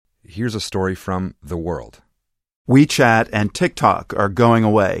here's a story from The World. WeChat and TikTok are going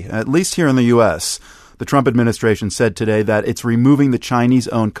away, at least here in the U.S. The Trump administration said today that it's removing the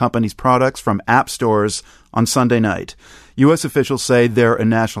Chinese-owned company's products from app stores on Sunday night. U.S. officials say they're a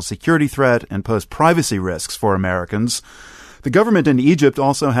national security threat and pose privacy risks for Americans. The government in Egypt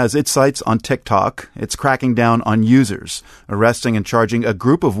also has its sights on TikTok. It's cracking down on users, arresting and charging a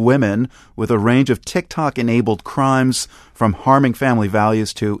group of women with a range of TikTok-enabled crimes, from harming family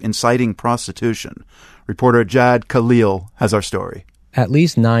values to inciting prostitution. Reporter Jad Khalil has our story. At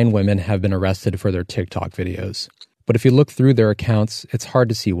least 9 women have been arrested for their TikTok videos. But if you look through their accounts, it's hard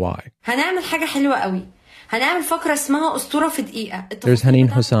to see why. There's Hanin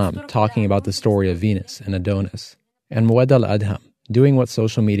Hussam talking about the story of Venus and Adonis, and Muad Al-Adham doing what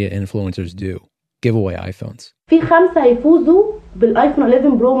social media influencers do, give away iPhones.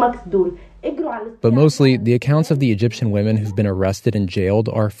 But mostly, the accounts of the Egyptian women who've been arrested and jailed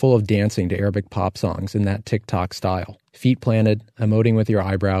are full of dancing to Arabic pop songs in that TikTok style. Feet planted, emoting with your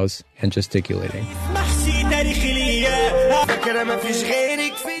eyebrows, and gesticulating.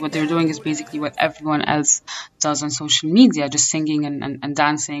 What they're doing is basically what everyone else does on social media, just singing and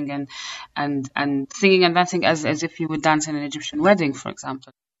dancing and singing and dancing as if you would dance in an Egyptian wedding, for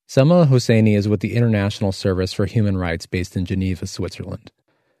example. Salma Hosseini is with the International Service for Human Rights based in Geneva, Switzerland.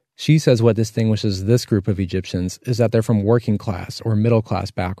 She says what distinguishes this group of Egyptians is that they're from working class or middle class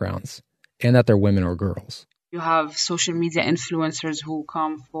backgrounds, and that they're women or girls. You have social media influencers who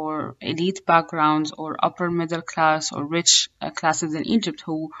come for elite backgrounds or upper middle class or rich classes in Egypt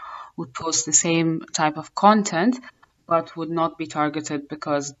who would post the same type of content but would not be targeted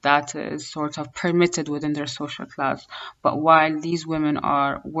because that is sort of permitted within their social class. But while these women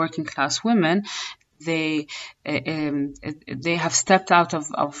are working class women, they have stepped out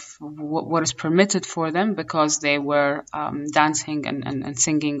of what is permitted for them because they were dancing and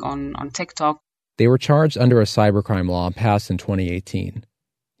singing on TikTok. They were charged under a cybercrime law passed in 2018.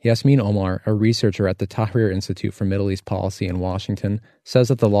 Yasmin Omar, a researcher at the Tahrir Institute for Middle East Policy in Washington, says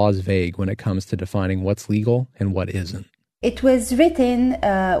that the law is vague when it comes to defining what's legal and what isn't. It was written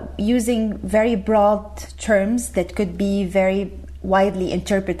using very broad terms that could be very widely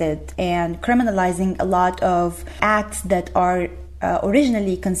interpreted and criminalizing a lot of acts that are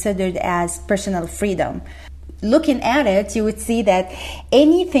originally considered as personal freedom. Looking at it, you would see that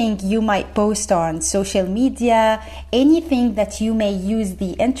anything you might post on social media, anything that you may use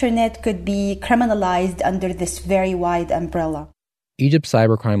the internet could be criminalized under this very wide umbrella. Egypt's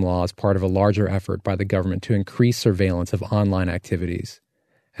cybercrime law is part of a larger effort by the government to increase surveillance of online activities.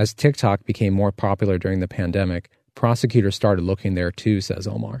 As TikTok became more popular during the pandemic, prosecutors started looking there too, says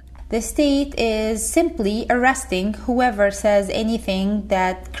Omar. The state is simply arresting whoever says anything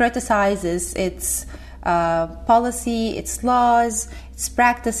that criticizes its policy, its laws, its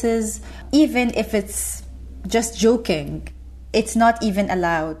practices. Even if it's just joking, it's not even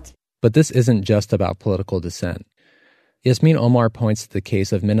allowed. But this isn't just about political dissent. Yasmin Omar points to the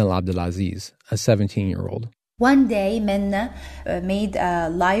case of Minna Abdelaziz, a 17-year-old. One day, Minna made a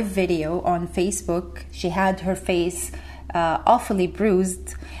live video on Facebook. She had her face awfully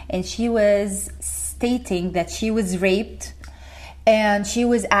bruised, and she was stating that she was raped, and she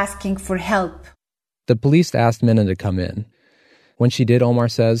was asking for help. The police asked Minna to come in. When she did, Omar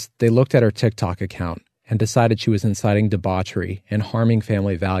says, they looked at her TikTok account and decided she was inciting debauchery and harming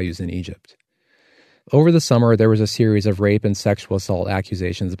family values in Egypt. Over the summer, there was a series of rape and sexual assault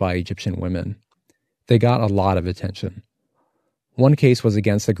accusations by Egyptian women. They got a lot of attention. One case was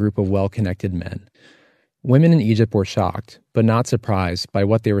against a group of well-connected men. Women in Egypt were shocked, but not surprised by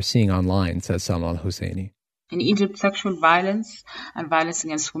what they were seeing online, says Salma Hosseini. In Egypt, sexual violence and violence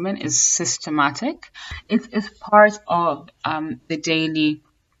against women is systematic. It is part of the daily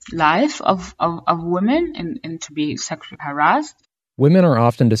life of women and to be sexually harassed. Women are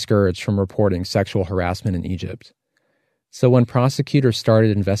often discouraged from reporting sexual harassment in Egypt. So when prosecutors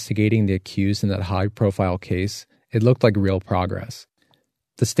started investigating the accused in that high-profile case, it looked like real progress.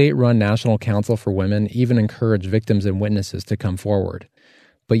 The state-run National Council for Women even encouraged victims and witnesses to come forward.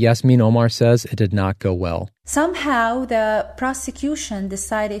 But Yasmin Omar says it did not go well. Somehow the prosecution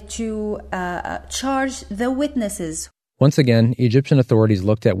decided to charge the witnesses. Once again, Egyptian authorities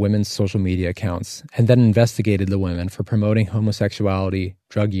looked at women's social media accounts and then investigated the women for promoting homosexuality,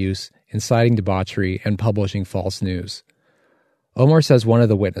 drug use, inciting debauchery, and publishing false news. Omar says one of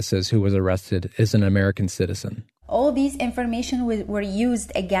the witnesses who was arrested is an American citizen. All these information were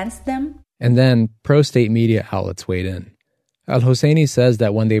used against them. And then pro-state media outlets weighed in. Al-Hosseini says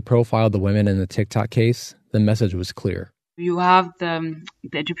that when they profiled the women in the TikTok case, the message was clear. You have the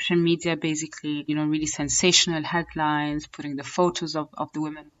Egyptian media basically, really sensational headlines, putting the photos of the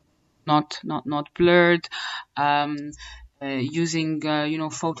women not blurred, using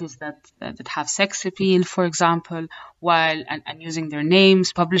photos that have sex appeal, for example, while and using their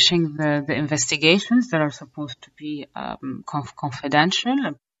names, publishing the investigations that are supposed to be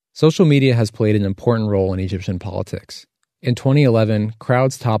confidential. Social media has played an important role in Egyptian politics. In 2011,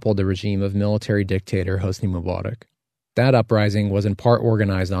 crowds toppled the regime of military dictator Hosni Mubarak. That uprising was in part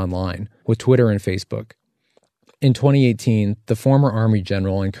organized online, with Twitter and Facebook. In 2018, the former army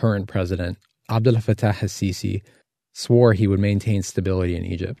general and current president, Abdel Fattah al-Sisi, swore he would maintain stability in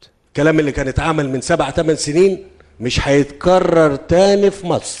Egypt. الكلام اللي كان اتعمل من 7-8 سنين مش هيتكرر تاني في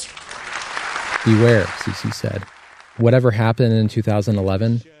مصر. Beware, Sisi said. Whatever happened in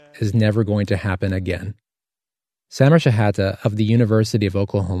 2011 is never going to happen again. Samer Shahata of the University of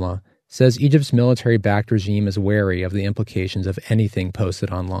Oklahoma says Egypt's military-backed regime is wary of the implications of anything posted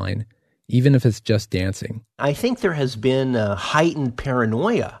online, even if it's just dancing. I think there has been a heightened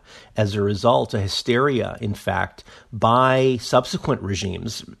paranoia as a result, a hysteria, in fact, by subsequent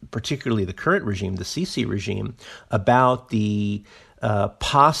regimes, particularly the current regime, the Sisi regime, about the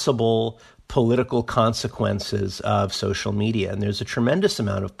possible political consequences of social media. And there's a tremendous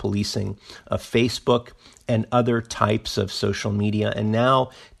amount of policing of Facebook and other types of social media. And now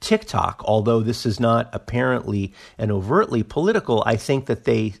TikTok, although this is not apparently and overtly political, I think that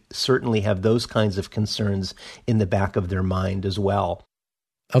they certainly have those kinds of concerns in the back of their mind as well.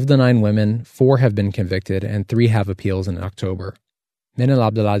 Of the 9 women, 4 have been convicted and 3 have appeals in October. Minal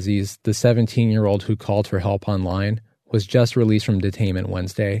Abdelaziz, the 17-year-old who called for help online, was just released from detainment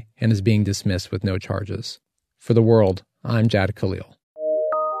Wednesday and is being dismissed with no charges. For The World, I'm Jad Khalil.